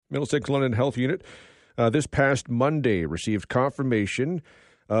Middlesex-London Health Unit this past Monday received confirmation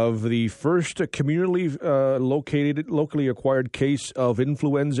of the first locally acquired case of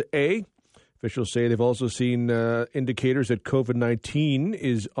influenza A. Officials say they've also seen indicators that COVID-19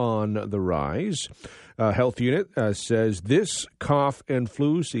 is on the rise. Health Unit says this cough and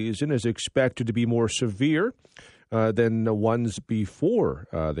flu season is expected to be more severe than the ones before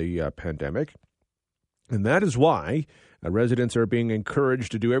the pandemic. And that is why residents are being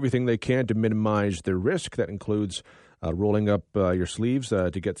encouraged to do everything they can to minimize their risk. That includes rolling up your sleeves to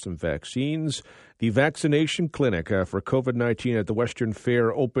get some vaccines. The vaccination clinic for COVID-19 at the Western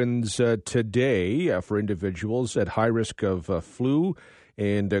Fair opens today for individuals at high risk of flu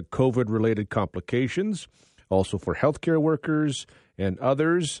and COVID-related complications, also for healthcare workers and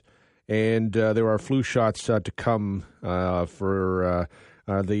others. And there are flu shots to come for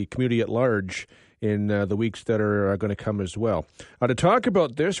the community at large in the weeks that are going to come as well. To talk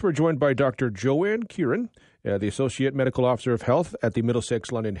about this, we're joined by Dr. Joanne Kearon, the Associate Medical Officer of Health at the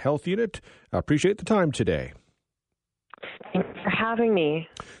Middlesex-London Health Unit. Appreciate the time today. Thanks for having me.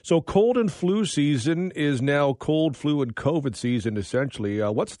 So cold and flu season is now cold, flu, and COVID season, essentially.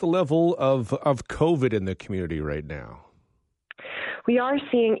 What's the level of COVID in the community right now? We are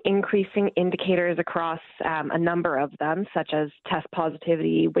seeing increasing indicators across a number of them, such as test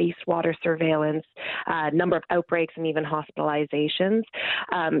positivity, wastewater surveillance, number of outbreaks, and even hospitalizations.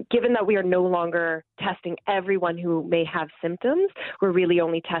 Given that we are no longer testing everyone who may have symptoms, we're really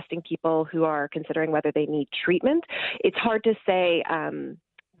only testing people who are considering whether they need treatment. It's hard to say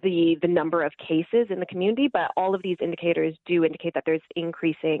the number of cases in the community, but all of these indicators do indicate that there's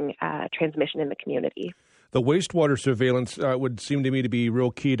increasing transmission in the community. The wastewater surveillance would seem to me to be real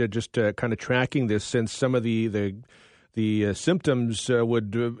key to just kind of tracking this, since some of the symptoms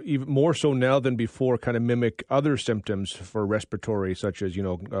would even more so now than before kind of mimic other symptoms for respiratory, such as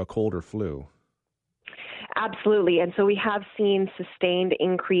cold or flu. Absolutely. And so we have seen sustained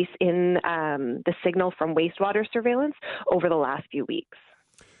increase in the signal from wastewater surveillance over the last few weeks.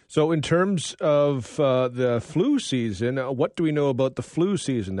 So in terms of the flu season, what do we know about the flu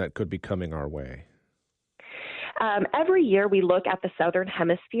season that could be coming our way? Every year we look at the Southern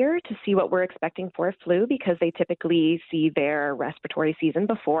Hemisphere to see what we're expecting for flu, because they typically see their respiratory season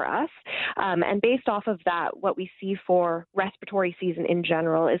before us. And based off of that, what we see for respiratory season in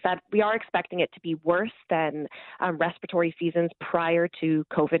general is that we are expecting it to be worse than respiratory seasons prior to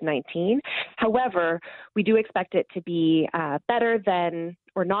COVID-19. However, we do expect it to be better than,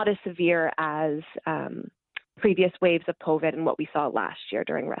 or not as severe as previous waves of COVID and what we saw last year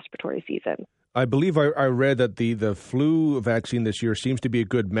during respiratory season. I believe I read that the flu vaccine this year seems to be a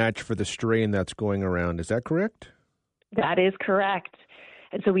good match for the strain that's going around. Is that correct? That is correct.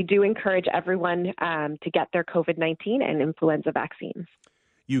 And so we do encourage everyone to get their COVID-19 and influenza vaccines.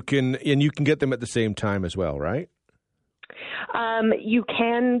 You can get them at the same time as well, right? You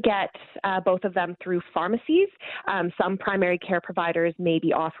can get both of them through pharmacies. Some primary care providers may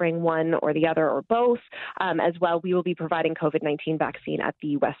be offering one or the other or both. As well, we will be providing COVID-19 vaccine at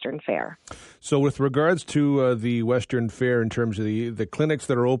the Western Fair. So with regards to the Western Fair, in terms of the clinics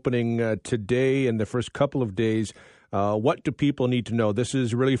that are opening today and the first couple of days, what do people need to know? This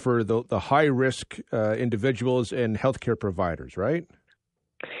is really for the high-risk individuals and healthcare providers, right?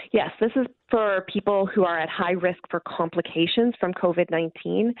 Yes, this is for people who are at high risk for complications from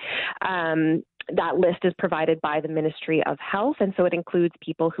COVID-19. That list is provided by the Ministry of Health, and so it includes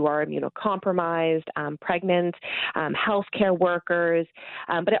people who are immunocompromised, pregnant, healthcare workers,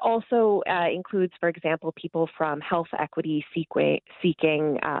 but it also includes, for example, people from health equity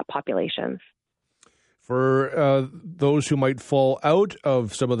seeking populations. For those who might fall out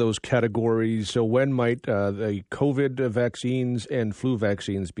of some of those categories, so when might the COVID vaccines and flu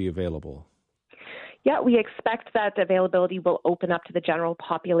vaccines be available? Yeah, we expect that availability will open up to the general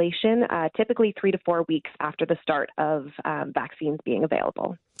population, typically 3 to 4 weeks after the start of vaccines being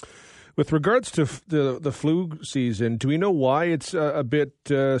available. With regards to the flu season, do we know why it's a bit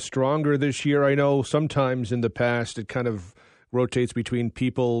stronger this year? I know sometimes in the past it kind of rotates between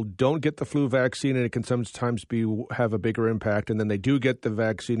people don't get the flu vaccine and it can sometimes have a bigger impact, and then they do get the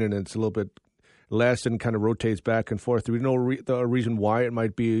vaccine and it's a little bit less and kind of rotates back and forth. Do we know the reason why it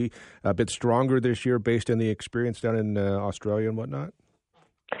might be a bit stronger this year based on the experience down in Australia and whatnot?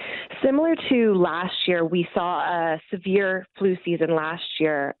 Similar to last year, we saw a severe flu season last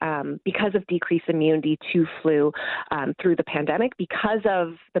year because of decreased immunity to flu through the pandemic, because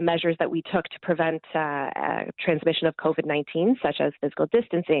of the measures that we took to prevent transmission of COVID-19, such as physical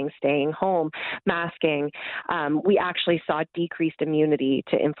distancing, staying home, masking. We actually saw decreased immunity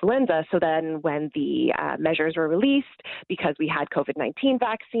to influenza. So then when the measures were released, because we had COVID-19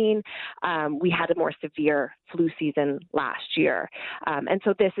 vaccine, we had a more severe flu season last year. And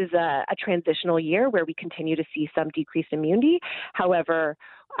so this is a transitional year where we continue to see some decreased immunity. However,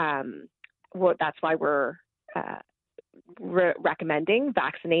 that's why we're recommending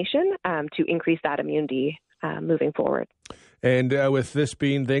vaccination to increase that immunity moving forward. And with this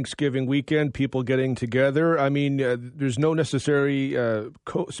being Thanksgiving weekend, people getting together, I mean, there's no necessary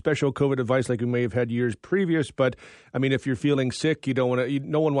special COVID advice like we may have had years previous. But I mean, if you're feeling sick, you don't want to.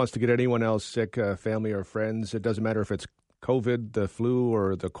 No one wants to get anyone else sick, family or friends. It doesn't matter if it's COVID, the flu,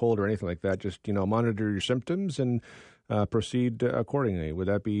 or the cold, or anything like that. Just monitor your symptoms and proceed accordingly. Would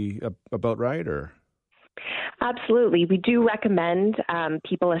that be about right, or? Absolutely. We do recommend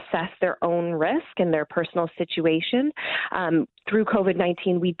people assess their own risk and their personal situation. Through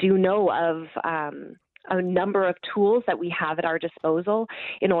COVID-19, we do know of a number of tools that we have at our disposal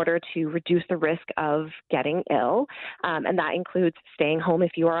in order to reduce the risk of getting ill. And that includes staying home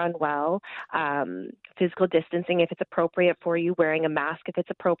if you are unwell, physical distancing if it's appropriate for you, wearing a mask if it's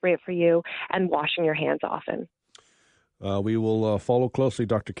appropriate for you, and washing your hands often. We will follow closely,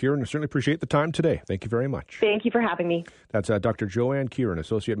 Dr. Kearon. I certainly appreciate the time today. Thank you very much. Thank you for having me. That's Dr. Joanne Kearon,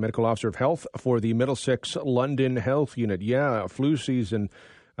 Associate Medical Officer of Health for the Middlesex-London Health Unit. Yeah, flu season.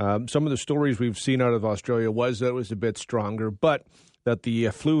 Some of the stories we've seen out of Australia was that it was a bit stronger, but that the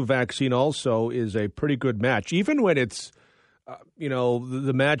flu vaccine also is a pretty good match. Even when it's,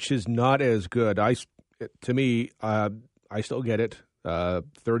 the match is not as good. I still get it.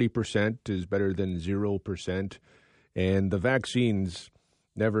 30% is better than 0%. And the vaccines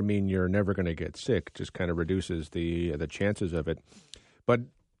never mean you're never going to get sick. Just kind of reduces the chances of it. But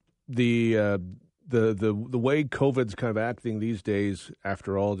the way COVID's kind of acting these days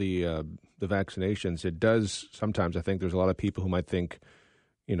after all the vaccinations, it does sometimes. I think there's a lot of people who might think,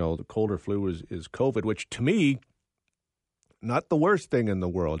 the cold or flu is COVID, which to me, not the worst thing in the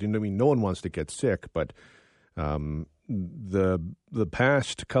world. No one wants to get sick, but the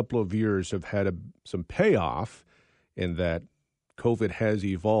past couple of years have had some payoff. In that COVID has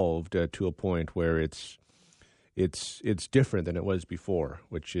evolved to a point where it's different than it was before,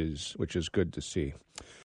 which is good to see.